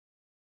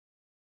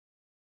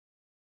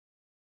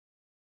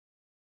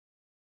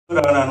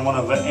Out on one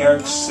of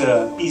Eric's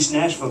East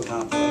Nashville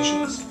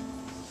compilations,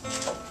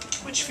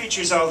 which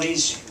features all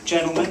these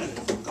gentlemen and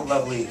the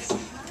lovely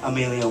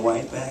Amelia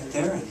White back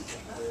there and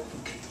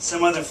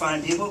some other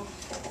fine people.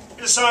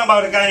 Here's a song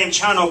about a guy named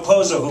Chano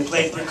Pozo who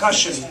played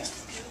percussion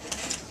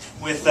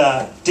with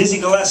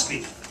Dizzy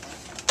Gillespie.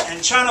 And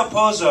Chano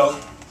Pozo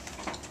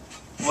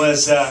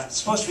was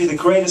supposed to be the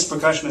greatest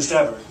percussionist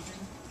ever,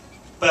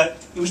 but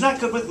he was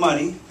not good with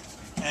money,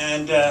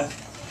 and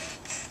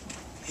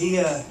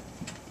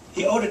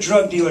he owed a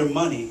drug dealer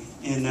money,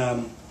 and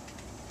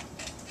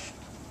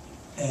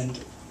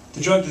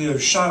the drug dealer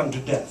shot him to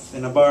death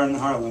in a bar in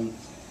Harlem.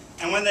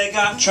 And when they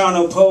got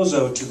Chano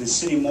Pozo to the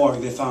city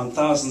morgue, they found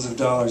thousands of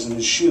dollars in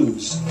his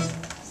shoes.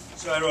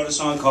 So I wrote a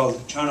song called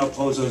Chano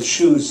Pozo's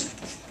Shoes,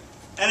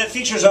 and it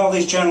features all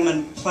these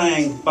gentlemen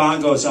playing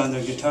bongos on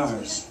their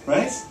guitars,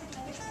 right?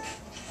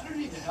 I don't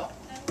need the help.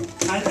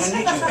 I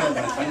need your help,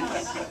 my friend.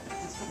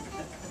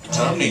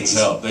 Tom needs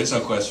help. There's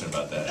no question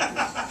about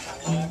that.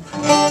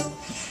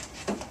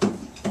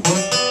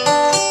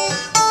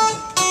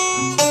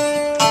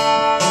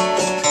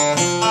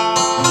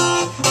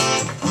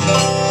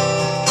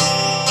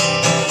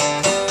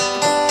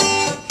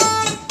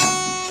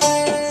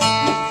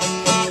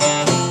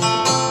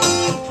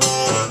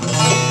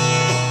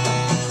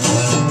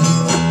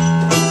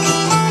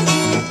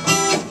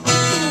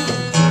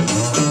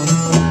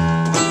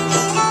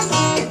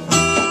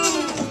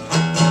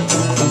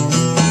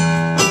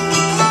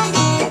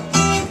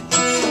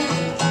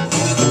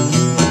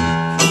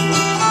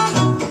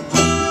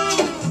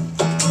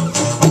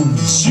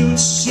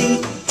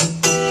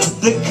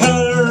 The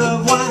color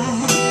of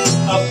wine,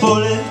 a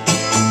bullet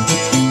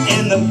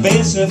in the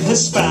base of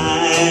his spine,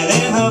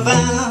 and a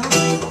vow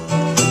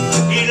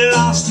he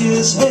lost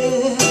his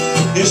head.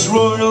 His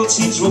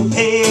royalties were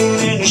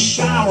paid in a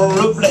shower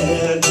of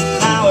lead.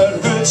 Now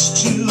it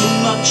hurts too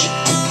much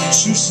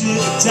to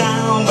sit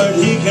down, but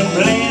he can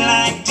play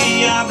like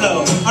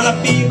Diablo on a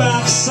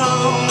bebop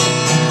song.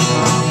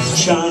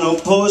 Chano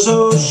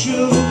Pozo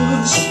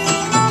shoes,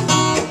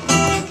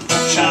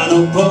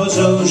 Chano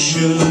Pozo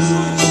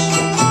shoes.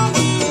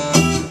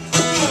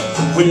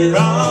 We're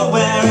all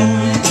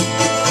wearing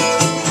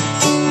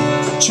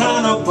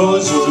Chano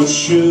Pozo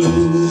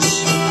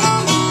shoes.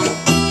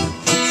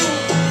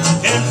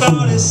 In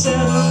 47,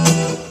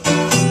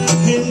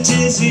 in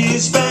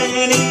Dizzy's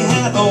band, he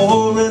had the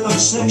whole rhythm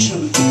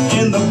section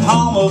in the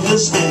palm of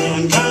his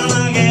hand.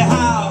 Carnegie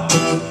Hall,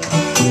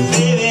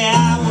 baby,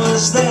 I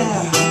was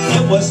there.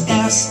 It was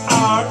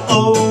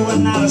SRO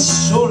and not a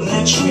soul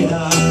next year.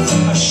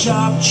 A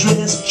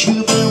sharp-dressed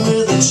Cuban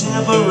with a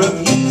temper of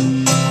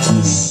youth.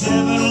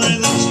 7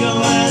 rhythms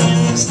going in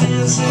his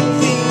dancing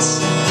feet.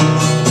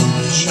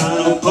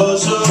 Chano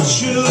Pozo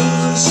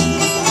shoes,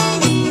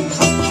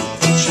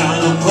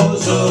 Chano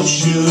Pozo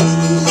shoes.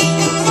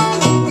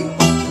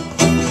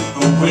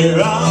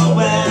 We're all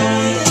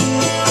wearing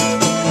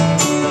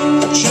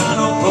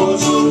Chano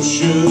Pozo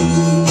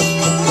shoes.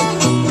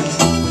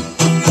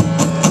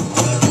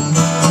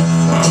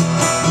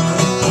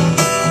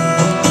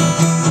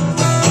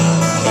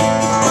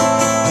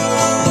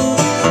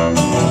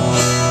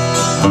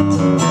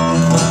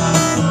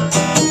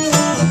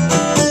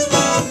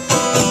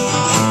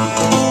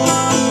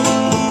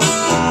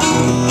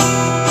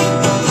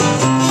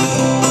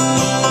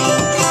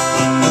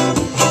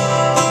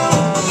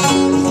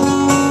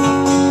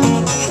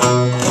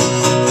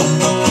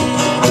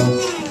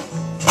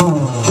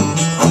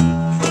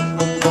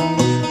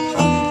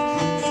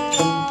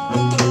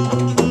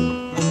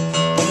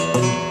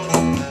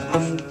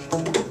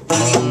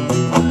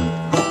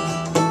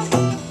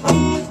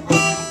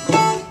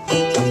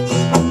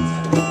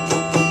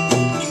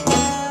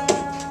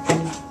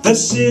 The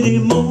city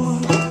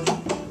morgue,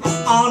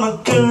 on a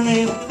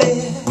gurney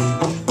bed,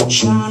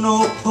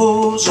 Chano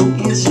Pozo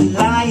is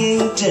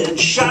lying dead,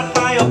 shot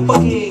by a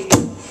buggy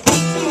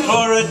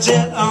for a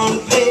debt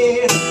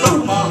unpaid.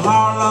 From a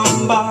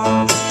Harlem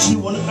bar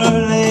to an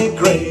early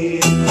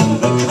grave,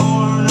 the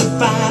coroner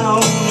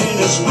found in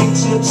his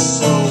wingtip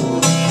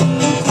soul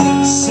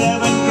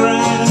 7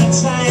 grand in a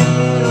tight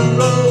little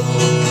roll.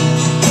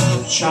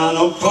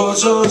 Chano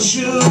Pozo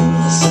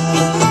shoes,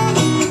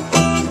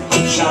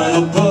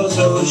 Chano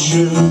Pozo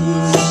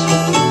shoes.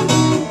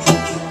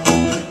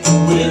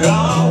 We're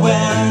all